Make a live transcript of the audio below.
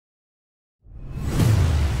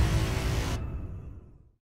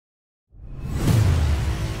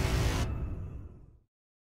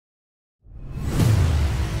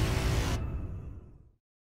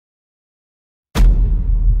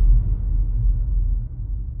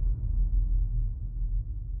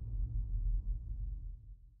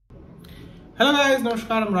Hello guys,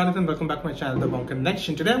 Namaskar, I'm Ranit and welcome back to my channel, The Bong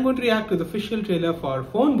Connection. Today I'm going to react to the official trailer for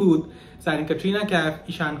Phone Booth, starring Katrina Kaif,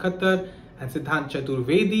 Ishaan and Siddhant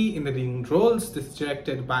Chaturvedi in the leading roles. This is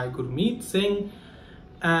directed by Gurmmeet, Singh,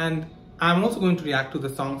 and I'm also going to react to the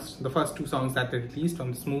songs, the first two songs that they released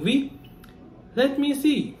from this movie. Let me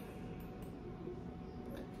see.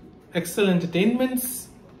 Excellent Entertainment's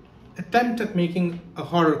attempt at making a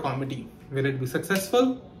horror comedy. Will it be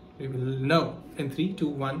successful? We will know in 3, 2,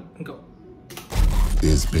 1, and go.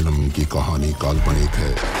 इस film की कहानी काल्पनिक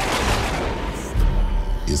है।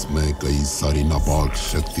 इसमें कई सारी नापाक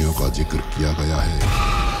शक्तियों का जिक्र किया गया है।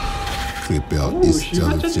 कृपया इस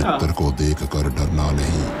चलचित्र को देखकर डरना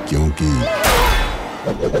नहीं, क्योंकि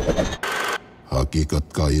हकीकत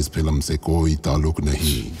का इस फिल्म से कोई ताल्लुक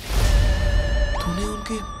नहीं। तूने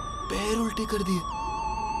उनके पैर उल्टे कर दिए।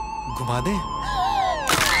 घुमा दे।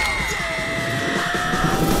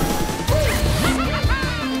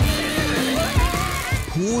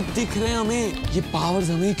 भूत दिख रहे हैं हमें। ये पावर्स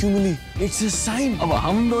हमें क्यों मिली? It's a sign. अब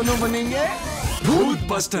हम दोनों बनेंगे भूत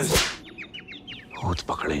बस्टर्स। भूत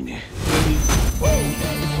पकड़ेंगे।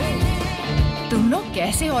 तुम लोग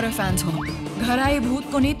कैसे हॉरर फैंस हो? घर आए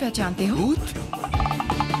भूत को नहीं पहचानते हो? भूत?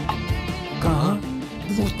 कहाँ?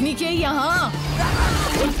 भूतनी के यहाँ।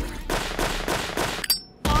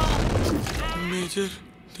 मेजर,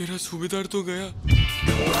 तेरा सूबेदार तो गया।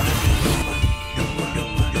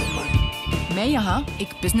 मैं यहाँ एक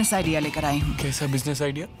बिजनेस आइडिया लेकर आई हूँ। कैसा business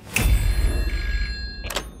idea?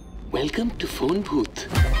 Welcome to phone भूत।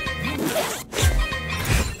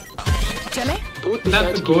 चले?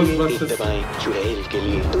 चुड़ैल के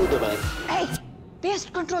लिए 2 दबाएं।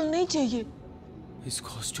 पेस्ट कंट्रोल नहीं चाहिए। इस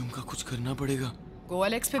कॉस्ट्यूम का कुछ करना पड़ेगा।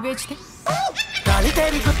 OLX पे बेच दे। काली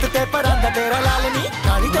तेरी गुत्ते पर आंदा तेरा लालनी,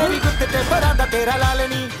 काली तेरी गुत्ते पर आंदा तेरा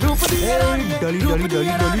लालनी, रूप दी रानी है,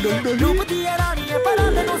 रूप दी रानी है पर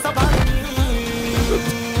आंदा नु संभालनी।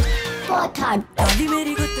 काली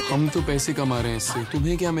मेरी गुत्ते। हम तो पैसे कमा रहे हैं इससे,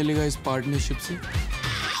 तुम्हें क्या मिलेगा इस पार्टनरशिप से?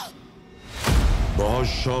 बहुत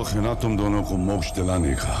शौक है ना तुम दोनों को मोक्ष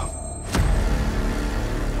दिलाने का।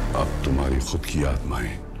 अब तुम्हारी खुद की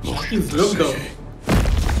आत्माएं मोक्ष।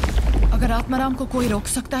 अगर आत्माराम को कोई रोक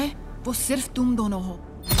सकता है, वो सिर्फ तुम दोनों हो।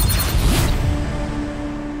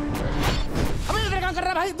 अबे इधर क्या कर रहा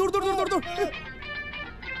है भाई? दूर दूर दूर दूर दूर।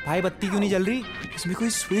 भाई बत्ती क्यों नहीं जल रही? इसमें कोई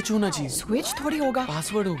स्विच होना चाहिए। स्विच थोड़ी होगा,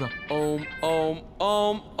 पासवर्ड होगा। ओम ओम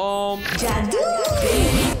ओम ओम। जादू।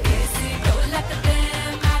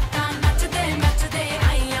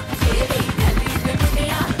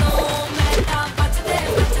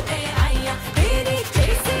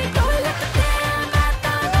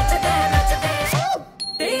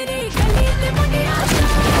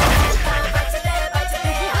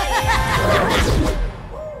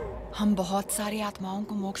 हम बहुत सारी आत्माओं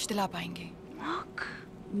को मोक्ष दिला पाएंगे।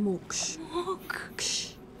 मोक्ष।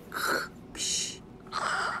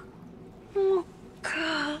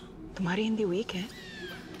 तुम्हारी हिंदी वीक है।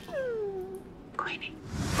 कोई नहीं।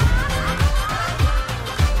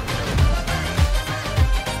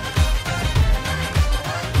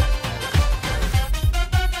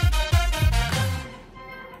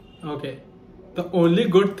 Okay. The only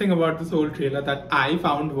good thing about this whole trailer that I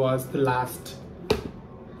found was the last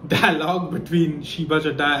dialogue between SHEEBA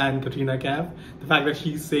and Katrina Kaif. The fact that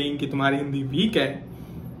she's saying कि तुम्हारी हिंदी weak है.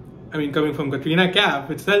 I mean, coming from Katrina Kaif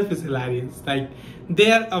itself is hilarious. Like, they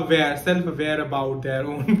are aware, self-aware about their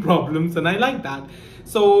own problems, and I like that.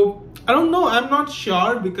 So, I don't know, I'm not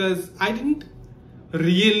sure because I didn't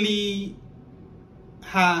really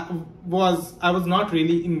I was not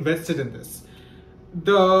really invested in this.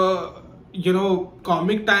 The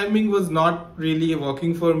comic timing was not really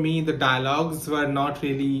working for me. The dialogues were not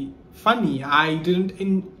really funny. I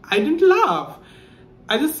didn't laugh.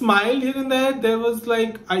 I just smiled here and there. There was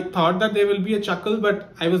like, I thought that there will be a chuckle,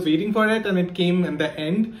 but I was waiting for it and it came in the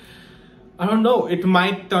end. I don't know, it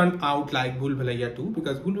might turn out like Bhool Bhulaiya 2,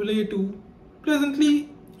 because Bhool Bhulaiya 2 pleasantly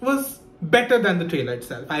was better than the trailer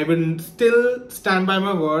itself. I will still stand by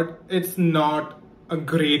my word. It's not a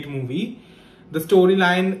great movie. The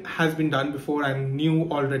storyline has been done before. I knew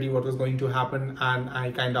already what was going to happen, and I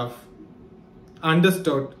kind of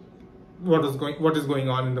understood what is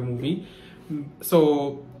going on in the movie. So,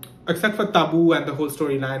 except for Taboo and the whole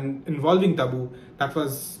storyline involving Taboo, that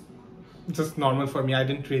was just normal for me. I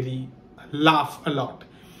didn't really laugh a lot.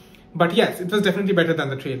 But yes, it was definitely better than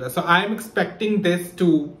the trailer. So I'm expecting this to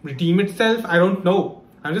redeem itself. I don't know.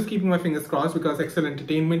 I'm just keeping my fingers crossed because Excellent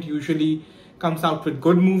Entertainment usually comes out with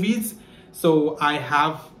good movies. So I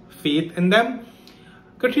have faith in them.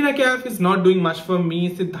 Katrina Kaif is not doing much for me.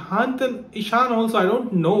 Siddhant and Ishaan also, I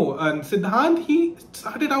don't know. And Siddhant, he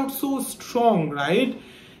started out so strong, right?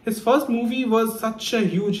 his first movie was such a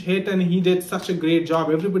huge hit and he did such a great job.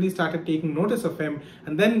 Everybody started taking notice of him,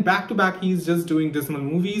 and then back to back he's just doing dismal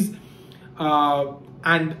movies,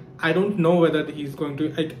 and I don't know whether he's going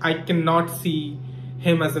to, I cannot see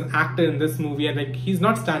him as an actor in this movie, and like he's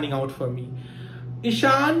not standing out for me.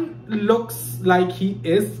 Ishaan looks like he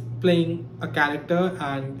is playing a character,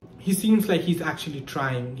 and he seems like he's actually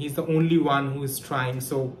trying. He's the only one who is trying.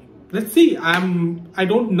 So let's see. I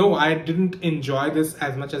don't know. I didn't enjoy this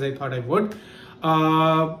as much as I thought I would.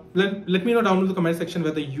 Let me know down in the comment section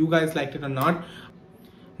whether you guys liked it or not.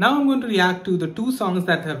 Now I'm going to react to the 2 songs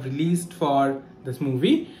that have released for this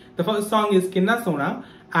movie. The first song is Kinna Sona,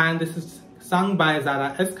 and this is sung by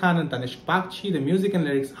Zara S. Khan and Tanishq Bagchi. The music and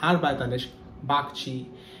lyrics are by Tanishq Bagchi.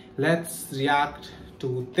 Let's react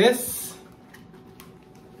to this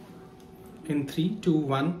in 3, 2,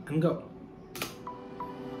 1 and go.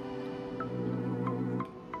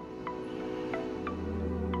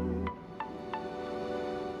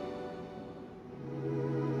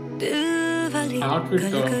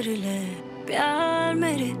 Outfit though. प्यार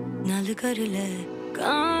मेरे नाल कर ले,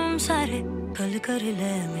 काम सारे कल कर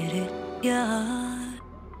ले मेरे यार,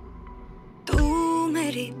 तू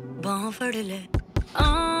मेरी बाँह फड़ ले,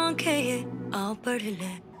 आँखें ये आ पढ़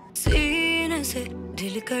ले, सीने से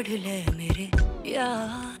दिल कढ़ ले मेरे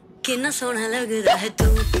यार, कितना सोना लगता है तू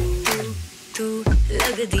तू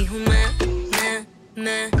लगती हूँ मैं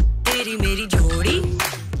तेरी मेरी जोड़ी,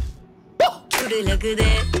 जुड़ लग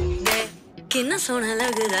दे कितना सोना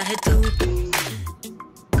लगता है तू,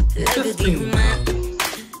 लगती हूँ मैं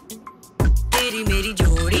तेरी मेरी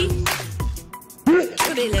जोड़ी,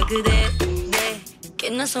 जुड़ लग दे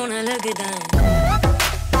कितना सोना लगता है.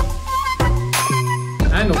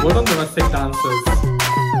 I know, both of them are sick dancers.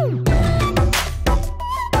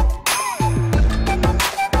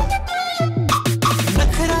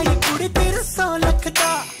 नखरा ये कुड़ी तेरा 100 लाख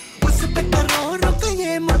का, उस पे करो रुक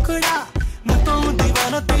ये मुखड़ा, मैं तो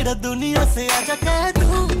दीवाना तेरा दुनिया से आजा कह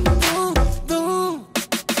दूं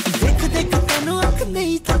देख देख तेनू अख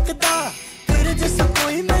नहीं थकदा, तेरे जैसा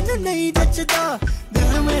कोई मैनू नहीं जचदा,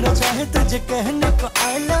 दिल मेरा चाहे तुझे कहने को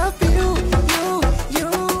I love you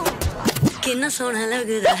कितना सोना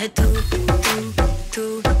लगता है तू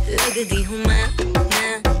लगती हूँ मैं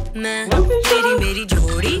तेरी मेरी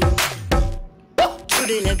जोड़ी,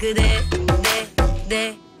 जुड़ लग दे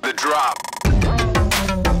The drop.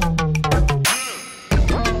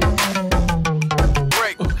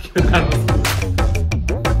 Break. Okay, that was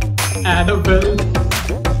cool. Annabelle.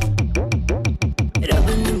 रब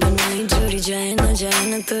ने बनाई जोड़ी, जाए ना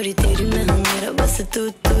तोरी तेरी मैं हूँ मेरा बस तू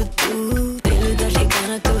दिल दा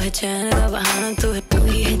ठिकाना तू है, चैन का बहाना तू है, तू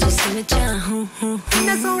ही है जिसे मैं चाहूँ.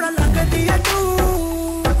 कितना सोना लगती है तू,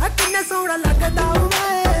 कितना सोना लगता हूँ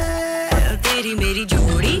मैं, तेरी मेरी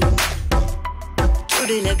जोड़ी,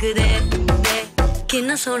 जुड़ लग दे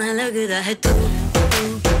कितना सोना लगता है तू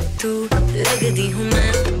लगती हूँ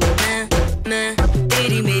मैं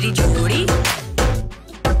तेरी मेरी जोड़ी,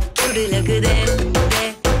 जुड़ लग दे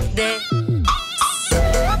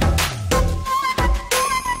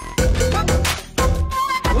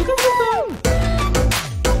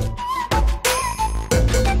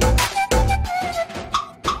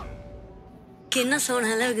कितना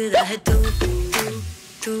सोना लगता है तू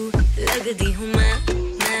लगती हूँ मैं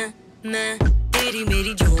तेरी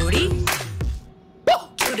मेरी जोड़ी,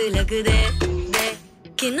 जुड़ लग दे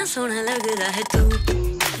कितना सोना लगता है तू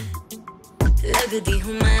लगती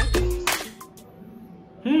हूँ मैं.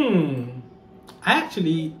 I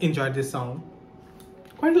actually enjoyed this song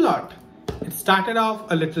quite a lot. It started off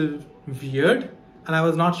a little weird and I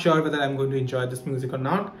was not sure whether I'm going to enjoy this music or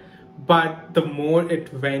not, but the more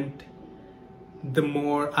it went, the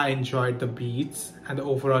more I enjoyed the beats and the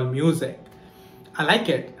overall music. I like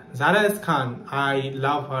it. Zara S. Khan, I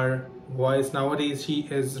love her voice. Nowadays she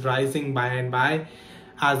is rising by and by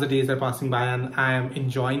as the days are passing by, and I am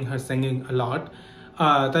enjoying her singing a lot.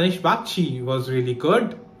 Tanishq Bagchi was really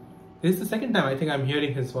good. This is the second time I think I'm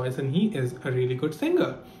hearing his voice, and he is a really good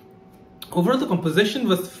singer. Overall, the composition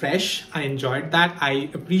was fresh. I enjoyed that. I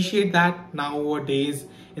appreciate that nowadays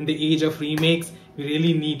in the age of remakes, we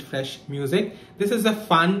really need fresh music. This is a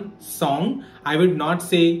fun song. I would not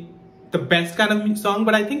say the best kind of song,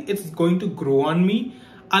 but I think it's going to grow on me.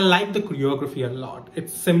 I like the choreography a lot.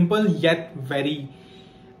 It's simple yet very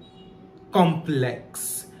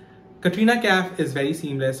complex. Katrina Kaif is very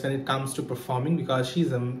seamless when it comes to performing because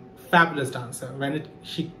she's a fabulous dancer. When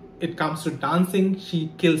it comes to dancing,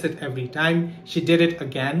 she kills it every time. She did it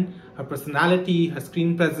again. Her personality, her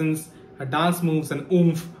screen presence, her dance moves and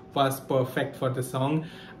oomph was perfect for the song.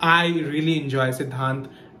 I really enjoy Siddhant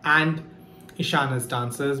and Ishaan as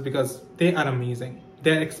dancers because they are amazing.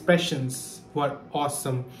 their expressions were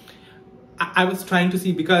awesome. I was trying to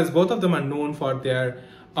see, because both of them are known for their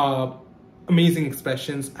amazing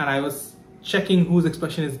expressions, and I was checking whose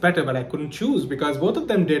expression is better, but I couldn't choose because both of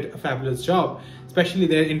them did a fabulous job, especially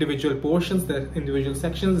their individual portions, their individual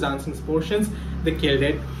sections, dancing portions. They killed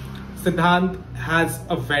it. Siddhant has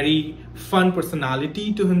a very fun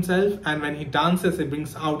personality to himself, and when he dances, it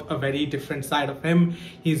brings out a very different side of him.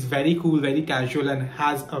 He's very cool, very casual, and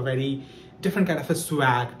has a very different kind of a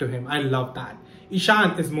swag to him. I love that.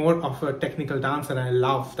 Ishaan is more of a technical dancer, and I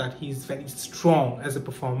love that he's very strong as a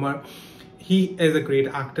performer. He is a great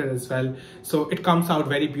actor as well. So it comes out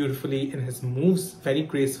very beautifully in his moves, very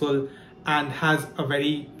graceful, and has a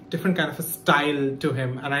very different kind of a style to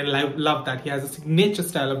him. And I love that. He has a signature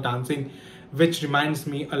style of dancing, which reminds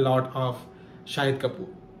me a lot of Shahid Kapoor.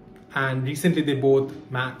 And recently they both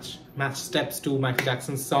matched steps to Michael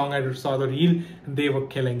Jackson's song. I saw the reel and they were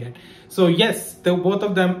killing it. So yes, both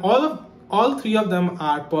of them, all three of them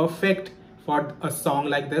are perfect for a song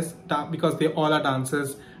like this because they all are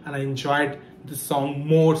dancers, and I enjoyed this song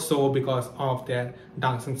more so because of their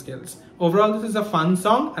dancing skills. Overall, this is a fun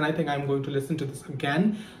song, and I think I'm going to listen to this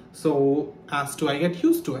again so as to I get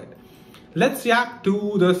used to it. Let's react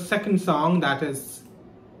to the second song, that is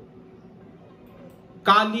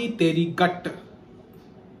Kali Teri Gatt.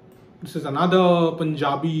 This is another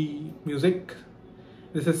Punjabi music.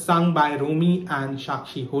 This is sung by Romi and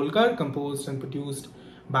Shakshi Holkar, composed and produced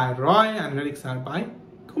by Roy, and lyrics are by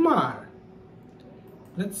Kumar.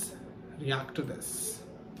 Let's react to this.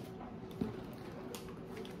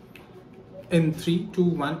 In 3, 2,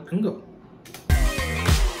 1, and go.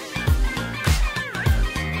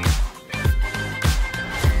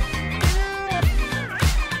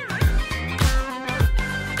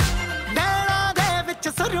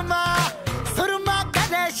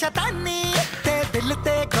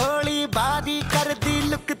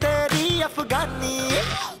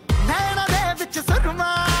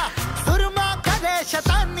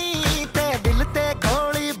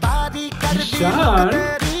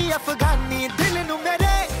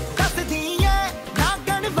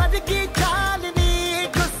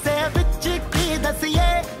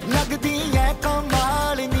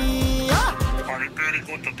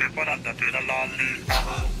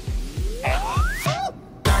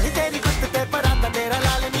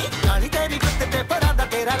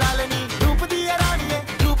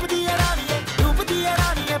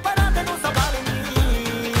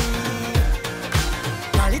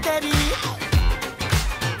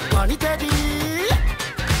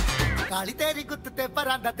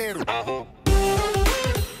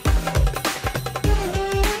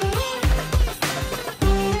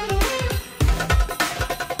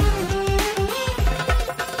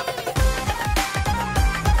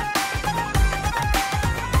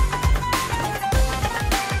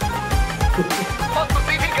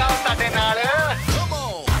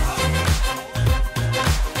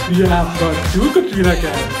 We have got two Katrina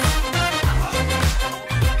Kaif.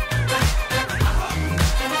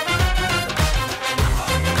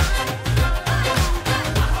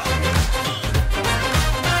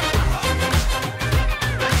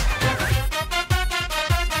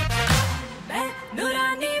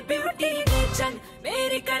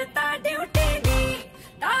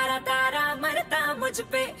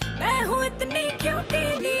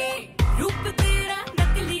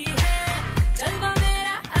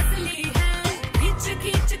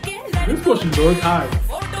 This portion goes high.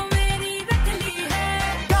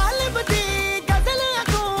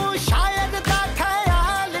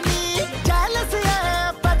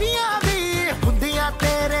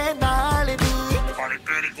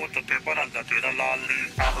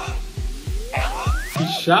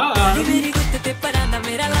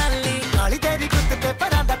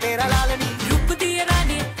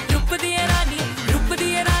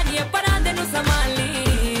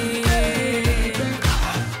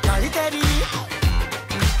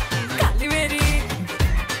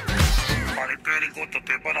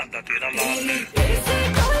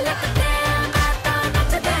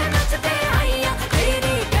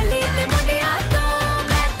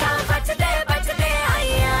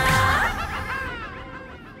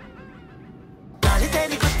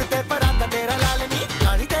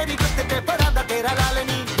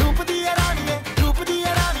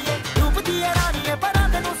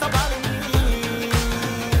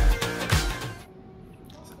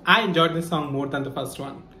 I enjoyed this song more than the first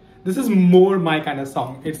one. This is more my kind of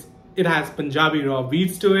song. It has Punjabi raw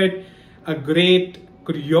beats to it, a great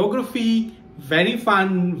choreography, very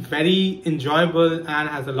fun, very enjoyable, and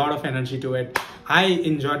has a lot of energy to it. I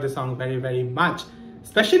enjoyed the song very, very much.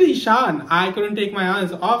 Especially Ishaan, I couldn't take my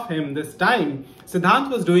eyes off him this time. Siddhant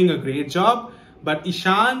was doing a great job, but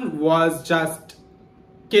Ishaan was just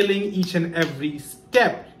killing each and every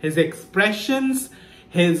step. His expressions,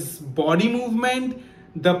 his body movement,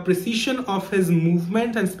 the precision of his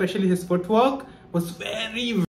movement, and especially his footwork was very